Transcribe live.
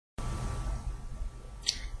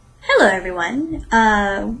Hello everyone,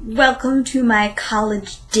 welcome to my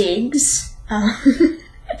college digs.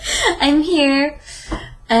 I'm here,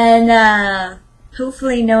 and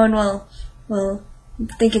hopefully no one will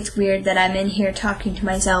think it's weird that I'm in here talking to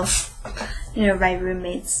myself. You know, my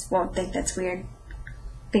roommates won't think that's weird.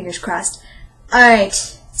 Fingers crossed.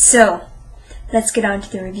 Alright, so, let's get on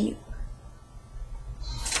to the review.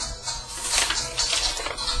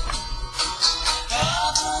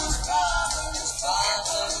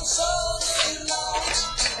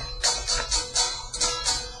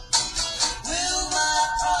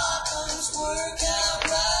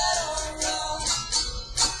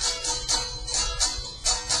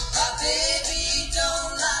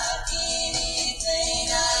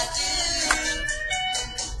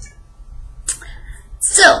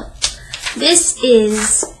 So, this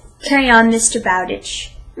is Carry On, Mr.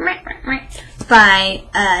 Bowditch by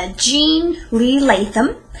Jean Lee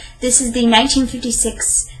Latham. This is the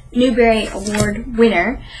 1956 Newbery Award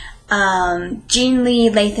winner. Jean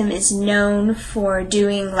Lee Latham is known for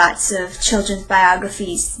doing lots of children's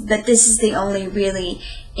biographies, but this is the only really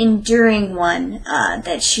enduring one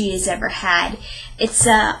that she has ever had. It's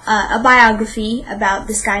a biography about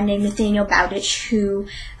this guy named Nathaniel Bowditch, who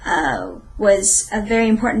was a very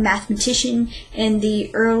important mathematician in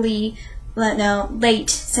the late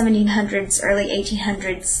 1700s, early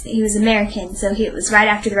 1800s. He was American, so it was right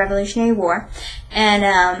after the Revolutionary War,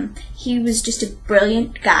 and he was just a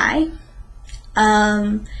brilliant guy.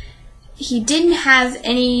 He didn't have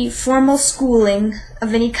any formal schooling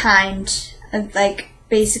of any kind,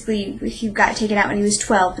 basically, he got taken out when he was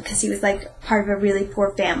 12 because he was part of a really poor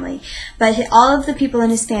family. But all of the people in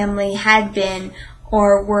his family had been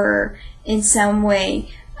or were in some way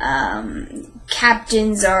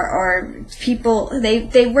captains or people.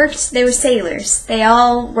 They were sailors. They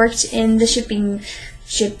all worked in the shipping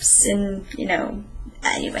ships, and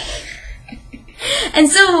anyway. And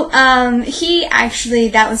so he actually,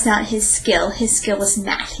 that was not his skill. His skill was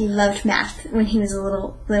math. He loved math when he was a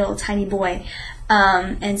little tiny boy.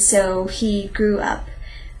 And so he grew up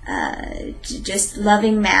just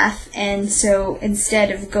loving math, and so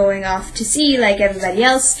instead of going off to sea like everybody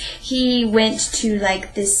else, he went to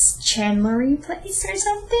this chandlery place or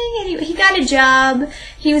something, and he got a job.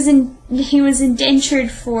 He was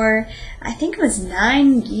indentured for, I think it was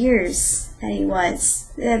 9 years that he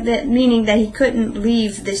was, meaning that he couldn't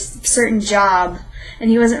leave this certain job, and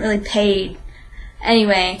he wasn't really paid.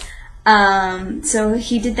 Anyway, so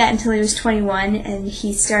he did that until he was 21, and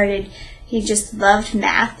he just loved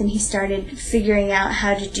math, and he started figuring out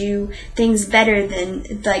how to do things better than,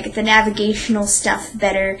 the navigational stuff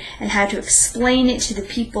better, and how to explain it to the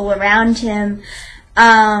people around him.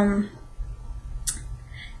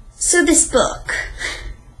 So this book,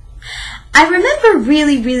 I remember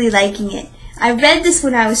really, really liking it. I read this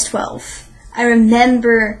when I was 12. I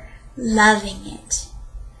remember loving it.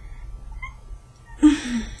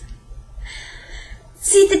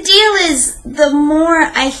 See, the deal is, the more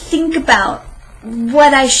I think about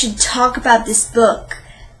what I should talk about this book,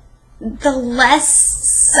 the less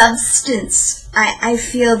substance I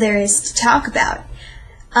feel there is to talk about.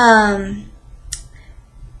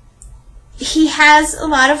 He has a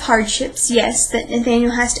lot of hardships, yes, that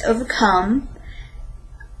Nathaniel has to overcome,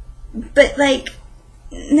 but,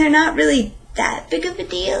 they're not really that big of a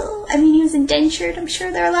deal. I mean, he was indentured. I'm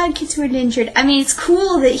sure there are a lot of kids who are indentured. I mean, it's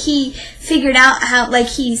cool that he figured out how,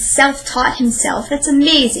 he self-taught himself. That's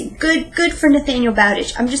amazing. Good for Nathaniel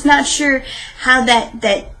Bowditch. I'm just not sure how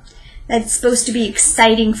that's supposed to be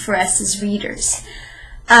exciting for us as readers.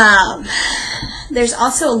 There's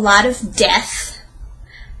also a lot of death.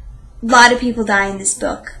 A lot of people die in this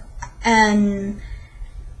book. And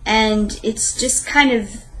it's just kind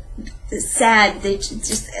of sad that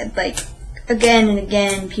just, again and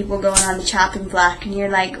again, people going on the chopping block, and you're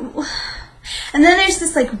like, and then there's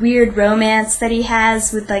this weird romance that he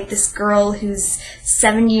has with this girl who's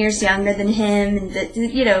 7 years younger than him, and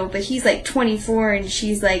but he's 24 and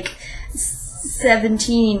she's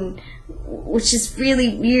 17, which is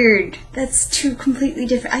really weird. That's two completely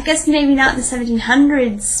different. I guess maybe not in the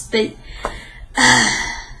 1700s, but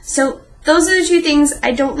so. Those are the two things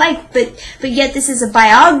I don't like, but yet this is a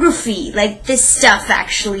biography. This stuff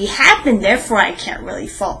actually happened, therefore I can't really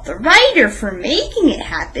fault the writer for making it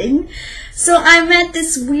happen. So I'm at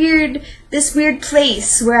this weird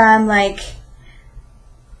place where I'm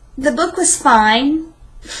the book was fine.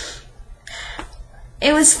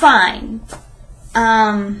 It was fine.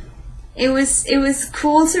 It was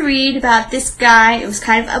cool to read about this guy. It was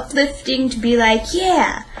kind of uplifting to be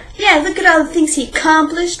yeah, look at all the things he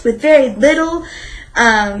accomplished with very little.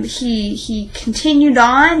 He continued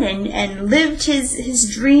on and lived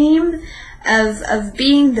his dream of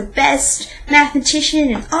being the best mathematician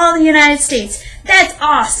in all the United States. That's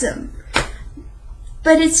awesome.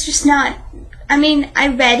 But it's just not. I mean, I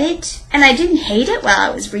read it, and I didn't hate it while I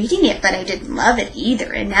was reading it, but I didn't love it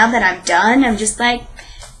either. And now that I'm done, I'm just like,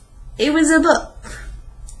 it was a book.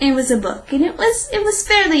 It was a book, and it was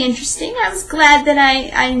fairly interesting. I was glad that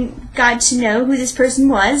I got to know who this person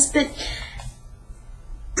was, but,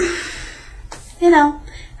 you know,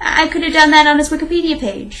 I could have done that on his Wikipedia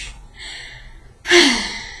page.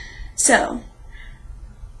 So,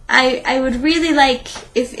 I would really like,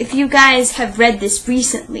 if you guys have read this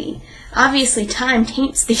recently, obviously time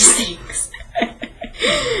taints these things.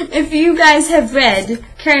 If you guys have read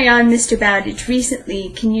Carry On, Mr. Bowditch recently,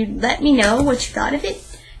 can you let me know what you thought of it?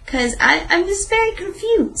 Because I'm just very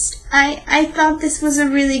confused. I thought this was a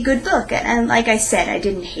really good book, and like I said, I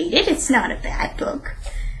didn't hate it. It's not a bad book.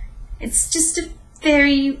 It's just a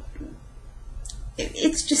very...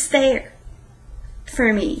 It's just there.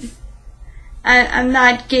 For me. I'm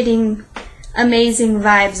not getting amazing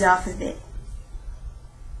vibes off of it.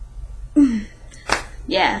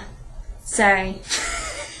 Yeah. Sorry.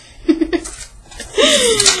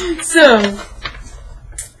 So,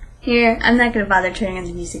 here, I'm not going to bother turning on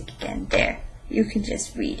the music again. There. You can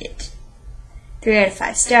just read it. 3 out of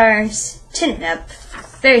 5 stars. 10 and up.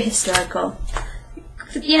 Very historical.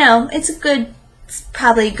 You know, it's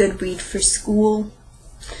probably a good read for school.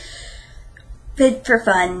 But for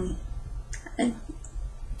fun.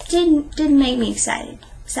 Didn't make me excited.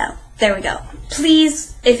 So, there we go.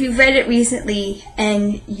 Please, if you've read it recently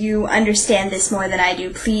and you understand this more than I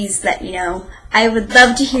do, please let me know. I would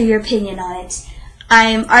love to hear your opinion on it.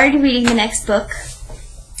 I'm already reading the next book,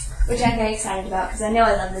 which I'm very excited about because I know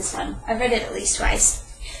I love this one. I've read it at least twice.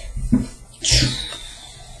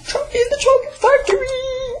 Chocolate in the Chocolate Factory!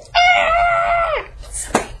 Ah!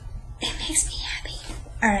 Sorry. It makes me happy.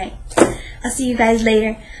 Alright. I'll see you guys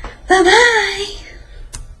later. Bye-bye!